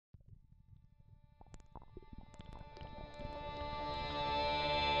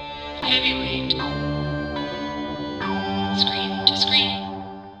heavyweight. Screen to screen.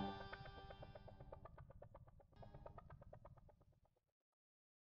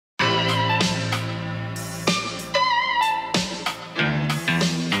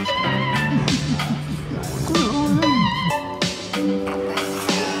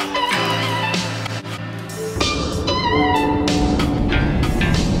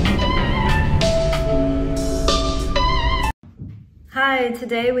 Hi,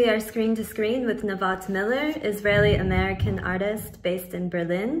 today we are screen to screen with Navot Miller, Israeli American artist based in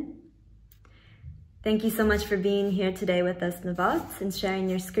Berlin. Thank you so much for being here today with us, Navot, and sharing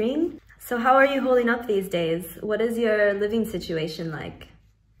your screen. So how are you holding up these days? What is your living situation like?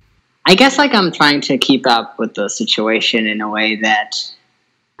 I guess I'm trying to keep up with the situation in a way that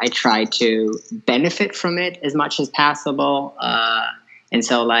I try to benefit from it as much as possible. And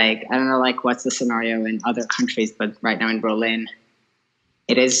so I don't know what's the scenario in other countries, but right now in Berlin,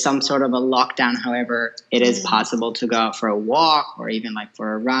 it is some sort of a lockdown. However, it is possible to go out for a walk or even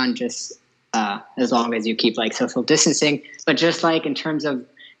for a run, just as long as you keep social distancing. But just in terms of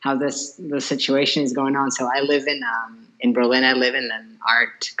how the situation is going on. So I live in Berlin. I live in an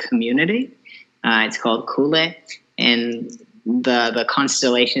art community. It's called Kule, and the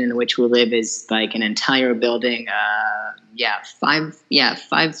constellation in which we live is an entire building.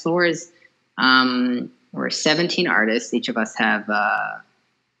 Five floors. We're 17 artists. Each of us have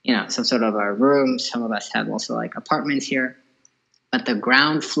some sort of a room. Some of us have also apartments here. But the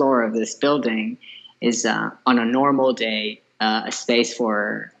ground floor of this building is on a normal day a space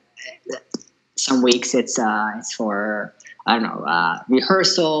for some weeks. It's for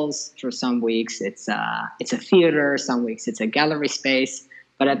rehearsals. For some weeks it's a theater. Some weeks it's a gallery space.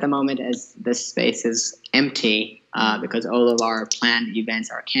 But at the moment, as this space is empty because all of our planned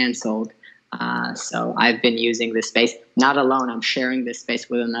events are canceled. So I've been using this space, not alone. I'm sharing this space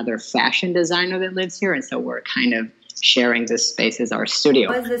with another fashion designer that lives here. And so we're kind of sharing this space as our studio.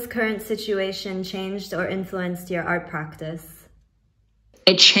 How has this current situation changed or influenced your art practice?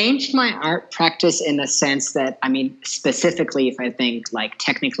 It changed my art practice in the sense that, specifically, if I think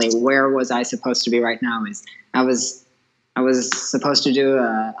technically, where was I supposed to be right now is I was supposed to do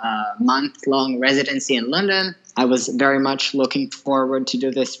a month-long residency in London. I was very much looking forward to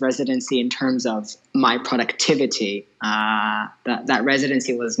do this residency in terms of my productivity. That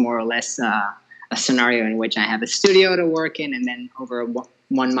residency was more or less a scenario in which I have a studio to work in, and then over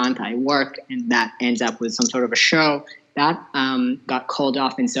 1 month I work, and that ends up with some sort of a show. That got called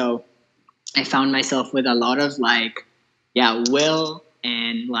off, and so I found myself with a lot of will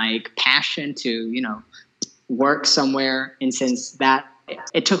and passion to work somewhere. And since that,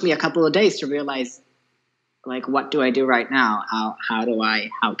 it took me a couple of days to realize what do I do right now? How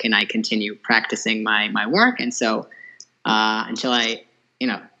can I continue practicing my work? And so until I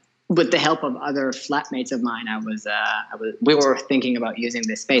with the help of other flatmates of mine, we were thinking about using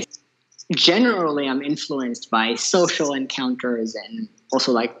this space. Generally, I'm influenced by social encounters and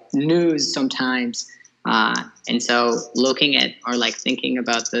also news sometimes. And so looking at or thinking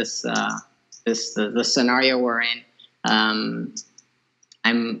about this the scenario we're in,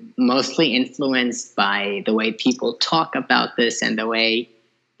 I'm mostly influenced by the way people talk about this and the way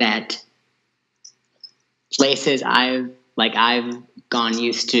that places I've gone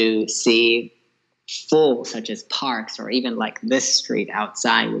used to see full, such as parks or even this street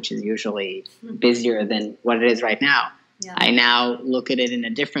outside, which is usually busier than what it is right now. Yeah. I now look at it in a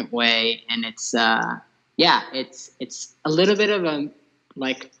different way, and it's a little bit of a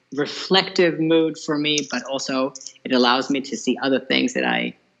reflective mood for me, but also it allows me to see other things that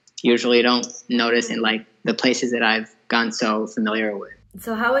I usually don't notice in the places that I've gone so familiar with.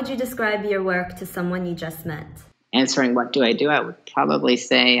 So how would you describe your work to someone you just met? Answering what do, I would probably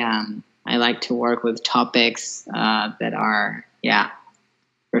say I like to work with topics that are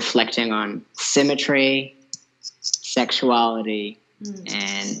reflecting on symmetry, sexuality,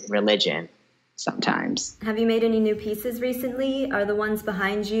 and religion. Sometimes. Have you made any new pieces recently? Are the ones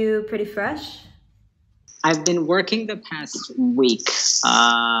behind you pretty fresh? I've been working the past week,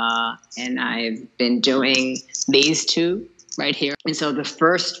 and I've been doing these two right here. And so the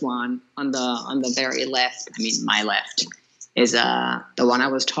first one on the very left, my left, is the one I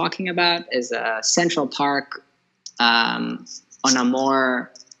was talking about, is Central Park on a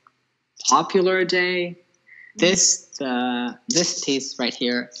more popular day. This piece right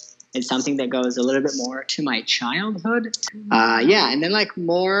here, it's something that goes a little bit more to my childhood. And then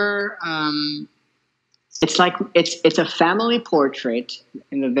more, it's a family portrait.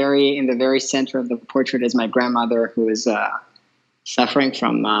 In the very center of the portrait is my grandmother, who is suffering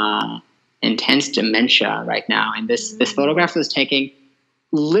from intense dementia right now. And this photograph was taken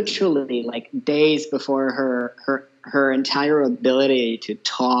literally like days before her entire ability to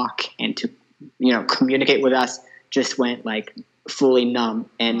talk and to, you know, communicate with us just went like fully numb.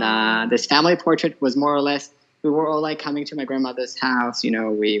 And this family portrait was more or less, we were all like coming to my grandmother's house, you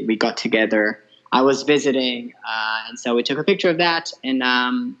know, we got together. I was visiting, and so we took a picture of that. And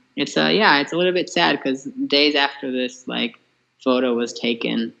it's a little bit sad because days after this like photo was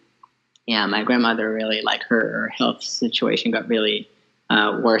taken, yeah, my grandmother really, like, her health situation got really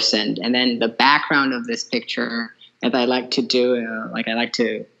worsened. And then the background of this picture, as I like to do, I like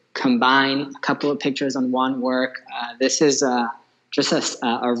to combine a couple of pictures on one work. This is just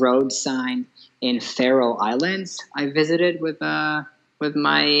a road sign in Faroe Islands. I visited with my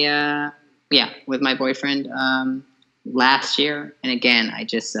boyfriend last year. And again, I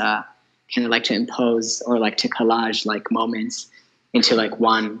just kind of like to impose or like to collage like moments into like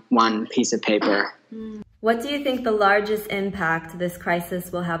one piece of paper. What do you think the largest impact this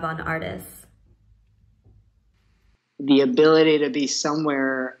crisis will have on artists? The ability to be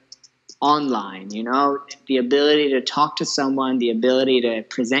somewhere online, you know, the ability to talk to someone, the ability to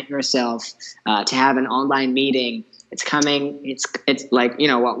present yourself, to have an online meeting. It's coming. It's like, you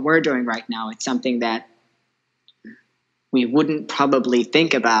know, what we're doing right now. It's something that we wouldn't probably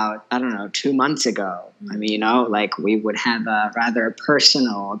think about, I don't know, 2 months ago. I mean, you know, like we would have a rather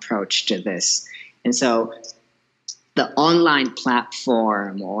personal approach to this. And so the online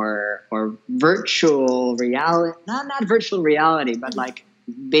platform or virtual reality, not virtual reality, but like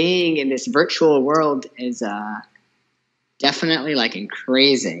being in this virtual world is definitely like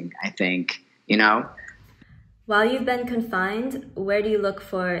increasing, I think, you know. While you've been confined, where do you look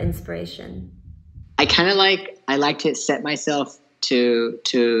for inspiration? I like to set myself to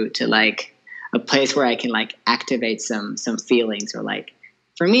like a place where I can like activate some feelings, or like,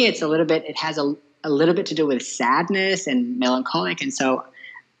 for me, it has a little bit to do with sadness and melancholic. And so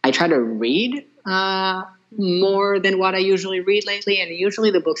I try to read more than what I usually read lately. And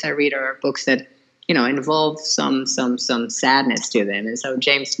usually the books I read are books that, you know, involve some sadness to them. And so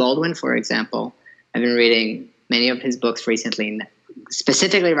James Baldwin, for example, I've been reading many of his books recently.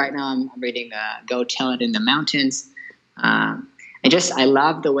 Specifically right now, I'm reading Go Tell It in the Mountains. I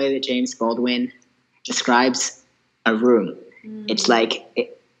love the way that James Baldwin describes a room. It's like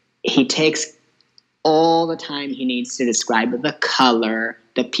he takes all the time he needs to describe the color,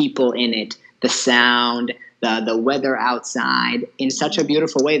 the people in it, the sound, the weather outside in such a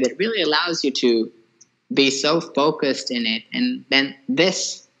beautiful way that really allows you to be so focused in it. And then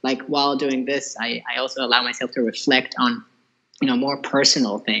this, like while doing this, I also allow myself to reflect on, you know, more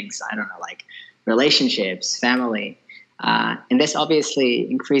personal things. I don't know, like relationships, family. And this obviously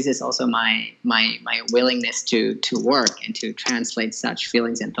increases also my willingness to work and to translate such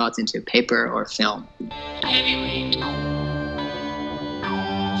feelings and thoughts into paper or film. Heavyweight.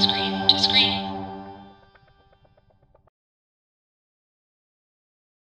 Screen to screen.